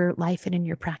in your life and in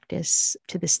your practice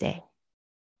to this day.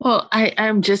 Well,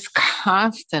 I'm just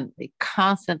constantly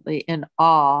in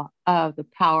awe of the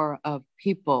power of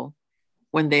people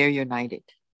when they're united.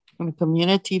 When a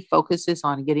community focuses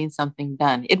on getting something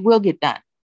done, it will get done.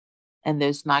 And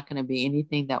there's not going to be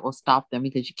anything that will stop them,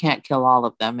 because you can't kill all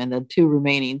of them. And the 2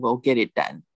 remaining will get it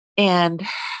done. And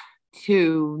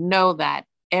to know that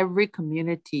every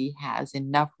community has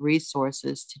enough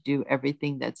resources to do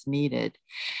everything that's needed.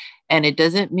 And it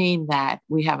doesn't mean that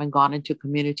we haven't gone into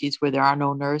communities where there are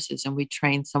no nurses and we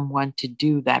train someone to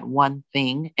do that one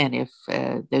thing. And if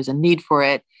there's a need for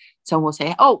it, someone will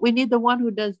say, oh, we need the one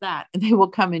who does that. And they will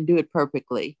come and do it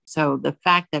perfectly. So the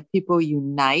fact that people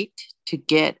unite to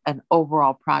get an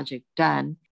overall project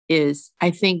done is,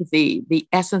 I think, the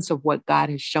essence of what God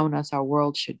has shown us our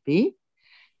world should be.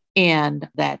 And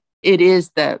that it is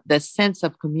the sense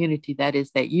of community, that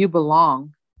is, that you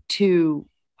belong to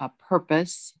a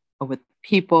purpose with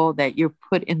people that you're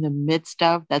put in the midst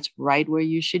of. That's right where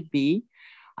you should be,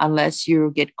 unless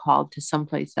you get called to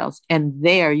someplace else. And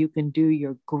there you can do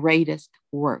your greatest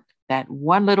work. That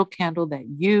one little candle that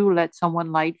you let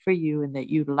someone light for you and that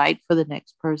you light for the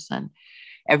next person,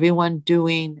 everyone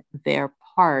doing their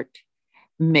part,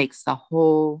 makes the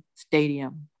whole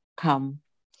stadium come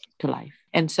to life.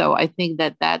 And so I think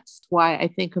that that's why I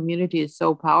think community is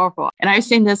so powerful. And I've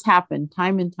seen this happen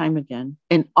time and time again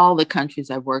in all the countries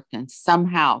I've worked in,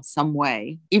 somehow, some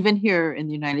way. Even here in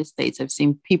the United States, I've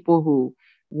seen people who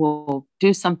will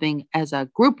do something as a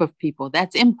group of people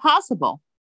that's impossible.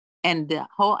 And the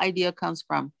whole idea comes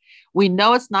from, we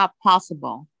know it's not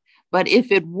possible, but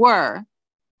if it were,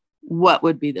 what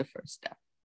would be the first step?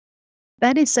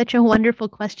 That is such a wonderful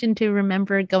question to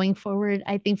remember going forward,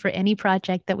 I think, for any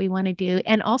project that we want to do,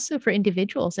 and also for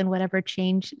individuals and whatever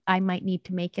change I might need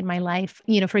to make in my life.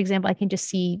 For example, I can just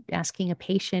see asking a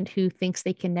patient who thinks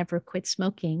they can never quit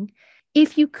smoking,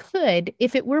 if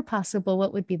it were possible,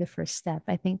 what would be the first step?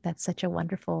 I think that's such a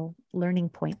wonderful learning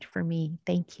point for me.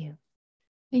 Thank you.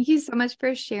 Thank you so much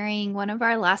for sharing. One of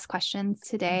our last questions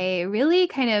today really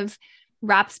kind of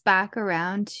wraps back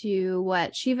around to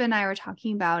what Shiva and I were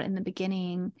talking about in the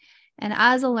beginning. And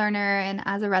as a learner and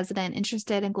as a resident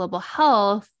interested in global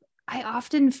health, I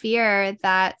often fear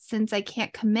that since I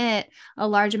can't commit a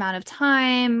large amount of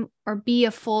time or be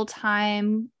a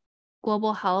full-time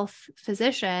global health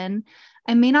physician,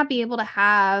 I may not be able to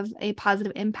have a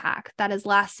positive impact that is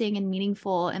lasting and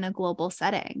meaningful in a global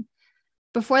setting.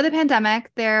 Before the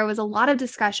pandemic, there was a lot of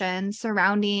discussion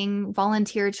surrounding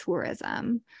volunteer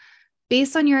tourism.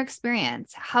 Based on your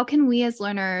experience, how can we as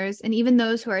learners and even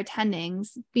those who are attending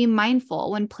be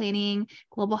mindful when planning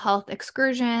global health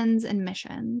excursions and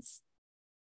missions?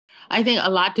 I think a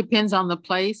lot depends on the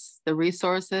place, the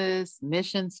resources,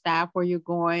 mission staff, where you're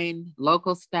going,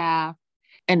 local staff,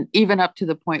 and even up to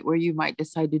the point where you might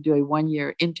decide to do a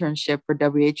 1-year internship for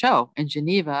WHO in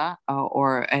Geneva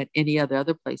or at any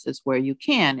other places where you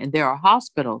can. And there are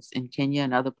hospitals in Kenya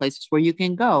and other places where you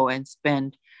can go and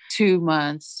spend 2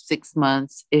 months, 6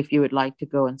 months, if you would like to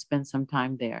go and spend some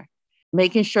time there.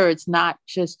 Making sure it's not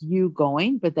just you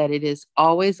going, but that it is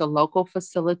always a local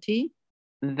facility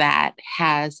that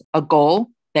has a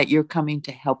goal that you're coming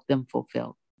to help them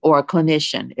fulfill, or a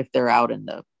clinician if they're out in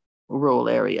the rural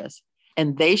areas.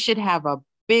 And they should have a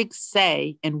big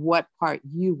say in what part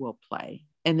you will play.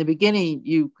 In the beginning,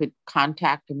 you could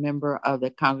contact a member of the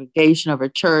congregation of a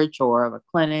church or of a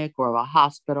clinic or of a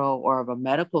hospital or of a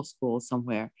medical school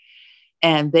somewhere.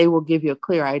 And they will give you a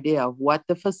clear idea of what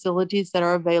the facilities that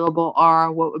are available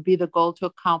are, what would be the goal to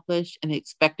accomplish, and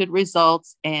expected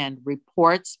results and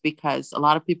reports, because a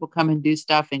lot of people come and do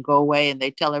stuff and go away and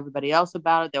they tell everybody else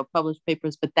about it. They'll publish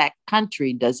papers, but that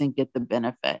country doesn't get the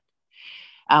benefit.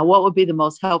 What would be the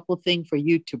most helpful thing for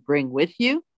you to bring with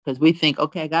you? Because we think,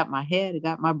 okay, I got my head, I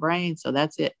got my brain, so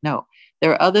that's it. No,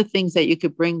 there are other things that you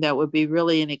could bring that would be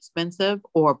really inexpensive,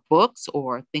 or books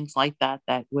or things like that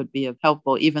would be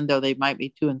helpful, even though they might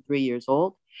be 2 and 3 years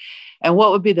old. And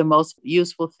what would be the most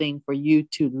useful thing for you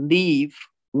to leave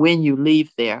when you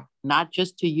leave there? Not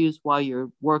just to use while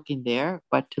you're working there,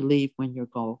 but to leave when you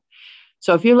go.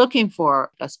 So if you're looking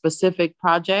for a specific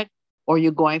project, or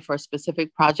you're going for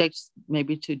specific projects,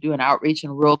 maybe to do an outreach in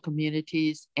rural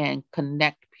communities and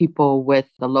connect people with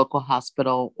the local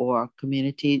hospital or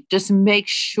community, just make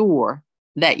sure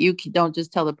that you don't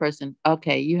just tell the person,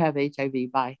 okay, you have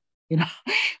HIV, bye.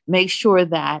 Make sure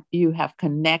that you have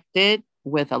connected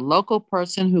with a local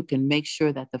person who can make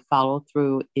sure that the follow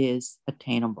through is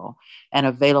attainable and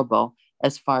available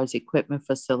as far as equipment,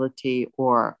 facility,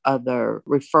 or other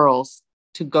referrals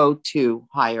to go to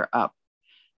higher up.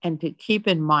 And to keep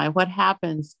in mind what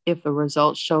happens if a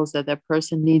result shows that that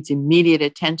person needs immediate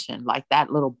attention, like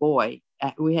that little boy.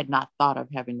 We had not thought of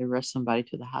having to rush somebody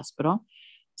to the hospital,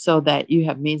 so that you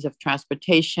have means of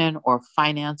transportation or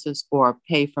finances or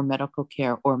pay for medical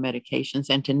care or medications.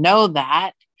 And to know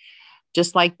that,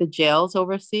 just like the jails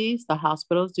overseas, the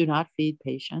hospitals do not feed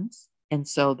patients. And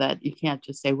so that you can't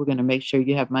just say, we're going to make sure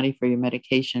you have money for your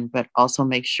medication, but also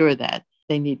make sure that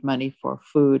they need money for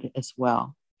food as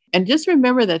well. And just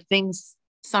remember that things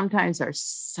sometimes are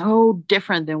so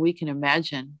different than we can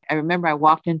imagine. I remember I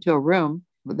walked into a room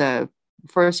the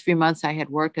first few months I had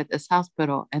worked at this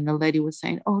hospital, and the lady was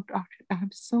saying, "Oh, doctor, I'm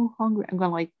so hungry." I'm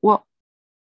going like, "Well,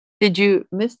 did you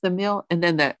miss the meal?" And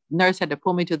then the nurse had to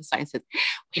pull me to the side and said,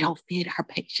 "We don't feed our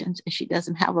patients, and she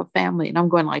doesn't have a family." And I'm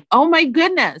going like, "Oh my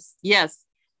goodness. Yes,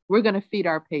 we're going to feed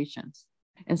our patients."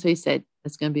 And so he said,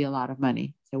 "It's going to be a lot of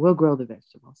money. So we'll grow the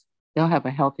vegetables. They'll have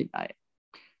a healthy diet."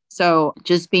 So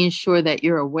just being sure that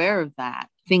you're aware of that,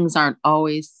 things aren't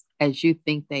always as you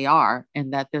think they are,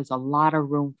 and that there's a lot of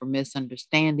room for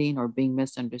misunderstanding or being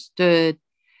misunderstood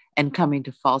and coming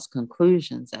to false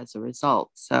conclusions as a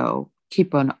result. So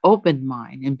keep an open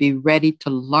mind and be ready to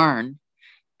learn,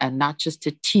 and not just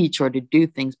to teach or to do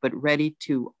things, but ready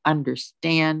to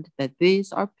understand that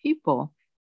these are people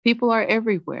people are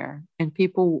everywhere, and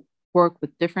people work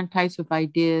with different types of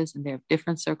ideas, and they have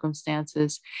different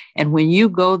circumstances. And when you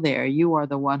go there, you are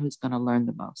the one who's going to learn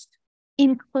the most.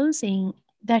 In closing,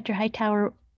 Dr.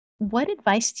 Hightower, what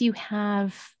advice do you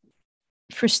have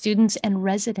for students and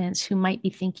residents who might be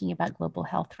thinking about global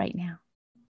health right now?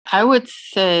 I would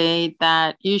say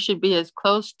that you should be as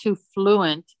close to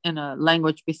fluent in a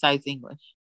language besides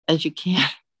English as you can.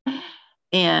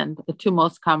 And the two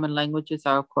most common languages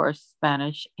are, of course,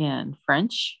 Spanish and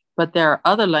French. But there are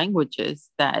other languages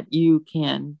that you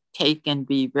can take and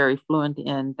be very fluent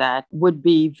in that would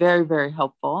be very, very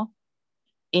helpful.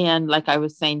 And like I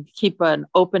was saying, keep an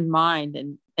open mind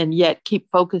and yet keep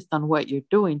focused on what you're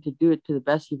doing, to do it to the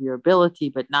best of your ability,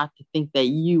 but not to think that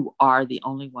you are the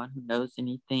only one who knows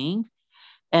anything.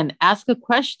 And ask a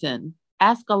question,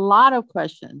 ask a lot of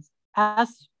questions,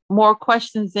 ask more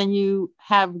questions than you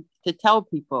have to tell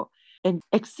people, and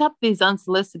accept these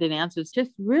unsolicited answers.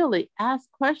 Just really ask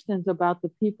questions about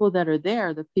the people that are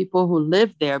there, the people who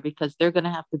live there, because they're going to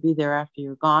have to be there after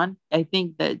you're gone. I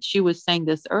think that she was saying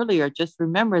this earlier. Just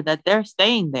remember that they're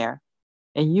staying there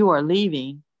and you are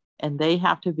leaving, and they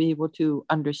have to be able to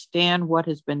understand what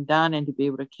has been done and to be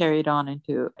able to carry it on and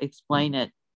to explain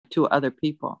it to other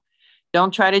people.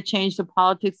 Don't try to change the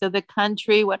politics of the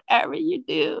country. Whatever you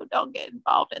do, don't get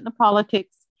involved in the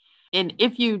politics. And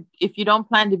if you don't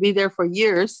plan to be there for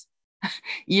years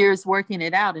working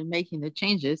it out and making the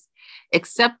changes,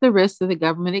 accept the risk of the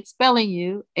government expelling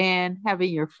you and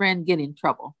having your friend get in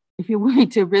trouble. If you're willing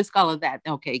to risk all of that,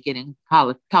 okay, get in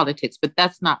politics, but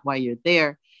that's not why you're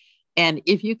there. And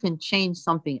if you can change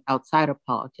something outside of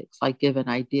politics, like give an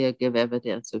idea, give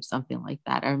evidence or something like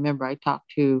that. I remember I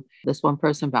talked to this one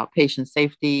person about patient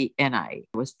safety, and I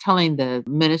was telling the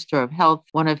Minister of Health,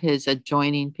 one of his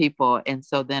adjoining people. And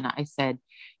so then I said,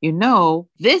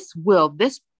 this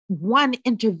one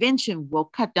intervention will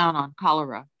cut down on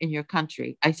cholera in your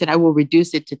country. I said, I will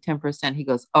reduce it to 10%. He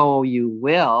goes, oh, you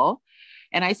will?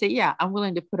 And I said, yeah, I'm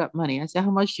willing to put up money. I said,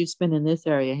 how much do you spend in this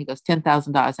area? He goes,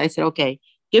 $10,000. I said, okay,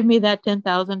 give me that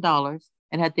 $10,000.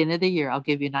 And at the end of the year, I'll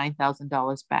give you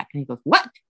 $9,000 back. And he goes, what?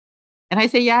 And I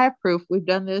say, yeah, I have proof. We've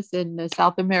done this in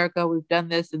South America. We've done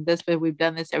this in this, but we've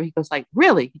done this. And he goes like,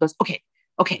 really? He goes, okay.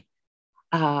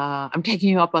 I'm taking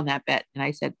you up on that bet. And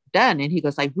I said, done. And he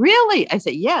goes like, really? I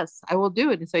said, yes, I will do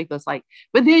it. And so he goes like,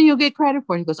 but then you'll get credit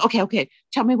for it. He goes, okay.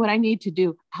 Tell me what I need to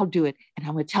do. I'll do it. And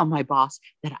I'm going to tell my boss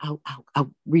that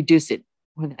I'll reduce it.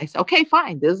 When I said, okay,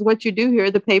 fine. This is what you do. Here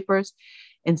are the papers.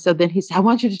 And so then he said, I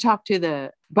want you to talk to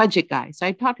the budget guy. So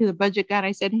I talked to the budget guy and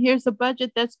I said, here's the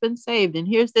budget that's been saved. And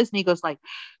here's this. And he goes like,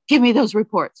 give me those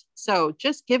reports. So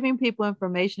just giving people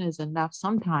information is enough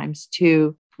sometimes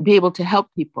to be able to help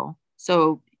people.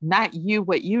 So not you,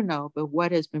 what you know, but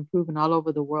what has been proven all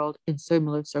over the world in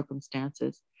similar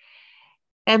circumstances.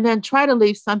 And then try to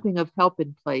leave something of help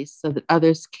in place so that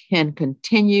others can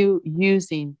continue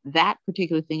using that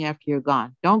particular thing after you're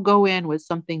gone. Don't go in with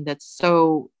something that's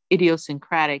so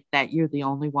idiosyncratic that you're the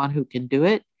only one who can do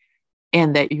it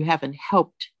and that you haven't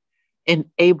helped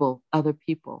enable other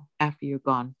people after you're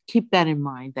gone. Keep that in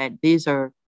mind, that these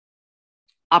are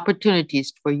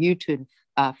opportunities for you to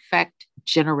affect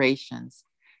generations.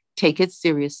 Take it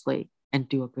seriously and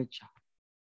do a good job.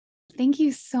 Thank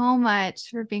you so much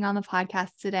for being on the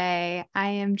podcast today. I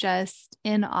am just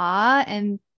in awe,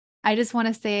 and I just want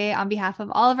to say on behalf of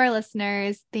all of our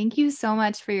listeners, thank you so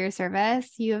much for your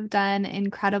service. You have done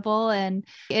incredible, and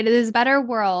it is a better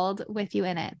world with you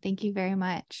in it. Thank you very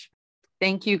much.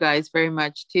 Thank you guys very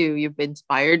much too. You've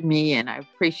inspired me, and I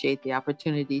appreciate the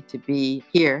opportunity to be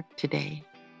here today.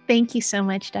 Thank you so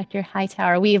much, Dr.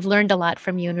 Hightower. We have learned a lot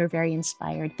from you and we're very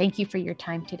inspired. Thank you for your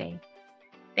time today.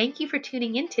 Thank you for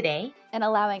tuning in today and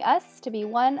allowing us to be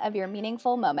one of your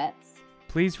meaningful moments.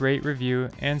 Please rate, review,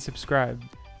 and subscribe,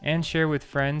 and share with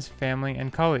friends, family,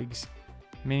 and colleagues.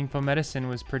 Meaningful Medicine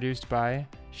was produced by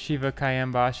Shiva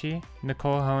Kayambashi,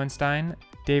 Nicole Hohenstein,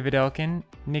 David Elkin,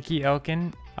 Nikki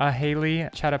Elkin,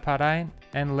 Aheli Chattopadhyay,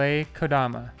 and Lei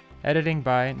Kodama. Editing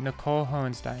by Nicole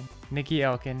Hohenstein, Nikki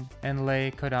Elkin, and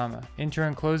Lei Kodama. Intro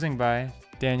and closing by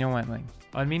Daniel Wentling.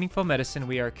 On Meaningful Medicine,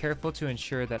 we are careful to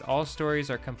ensure that all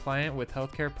stories are compliant with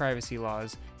healthcare privacy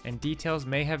laws, and details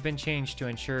may have been changed to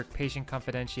ensure patient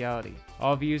confidentiality.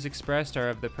 All views expressed are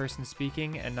of the person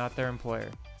speaking and not their employer.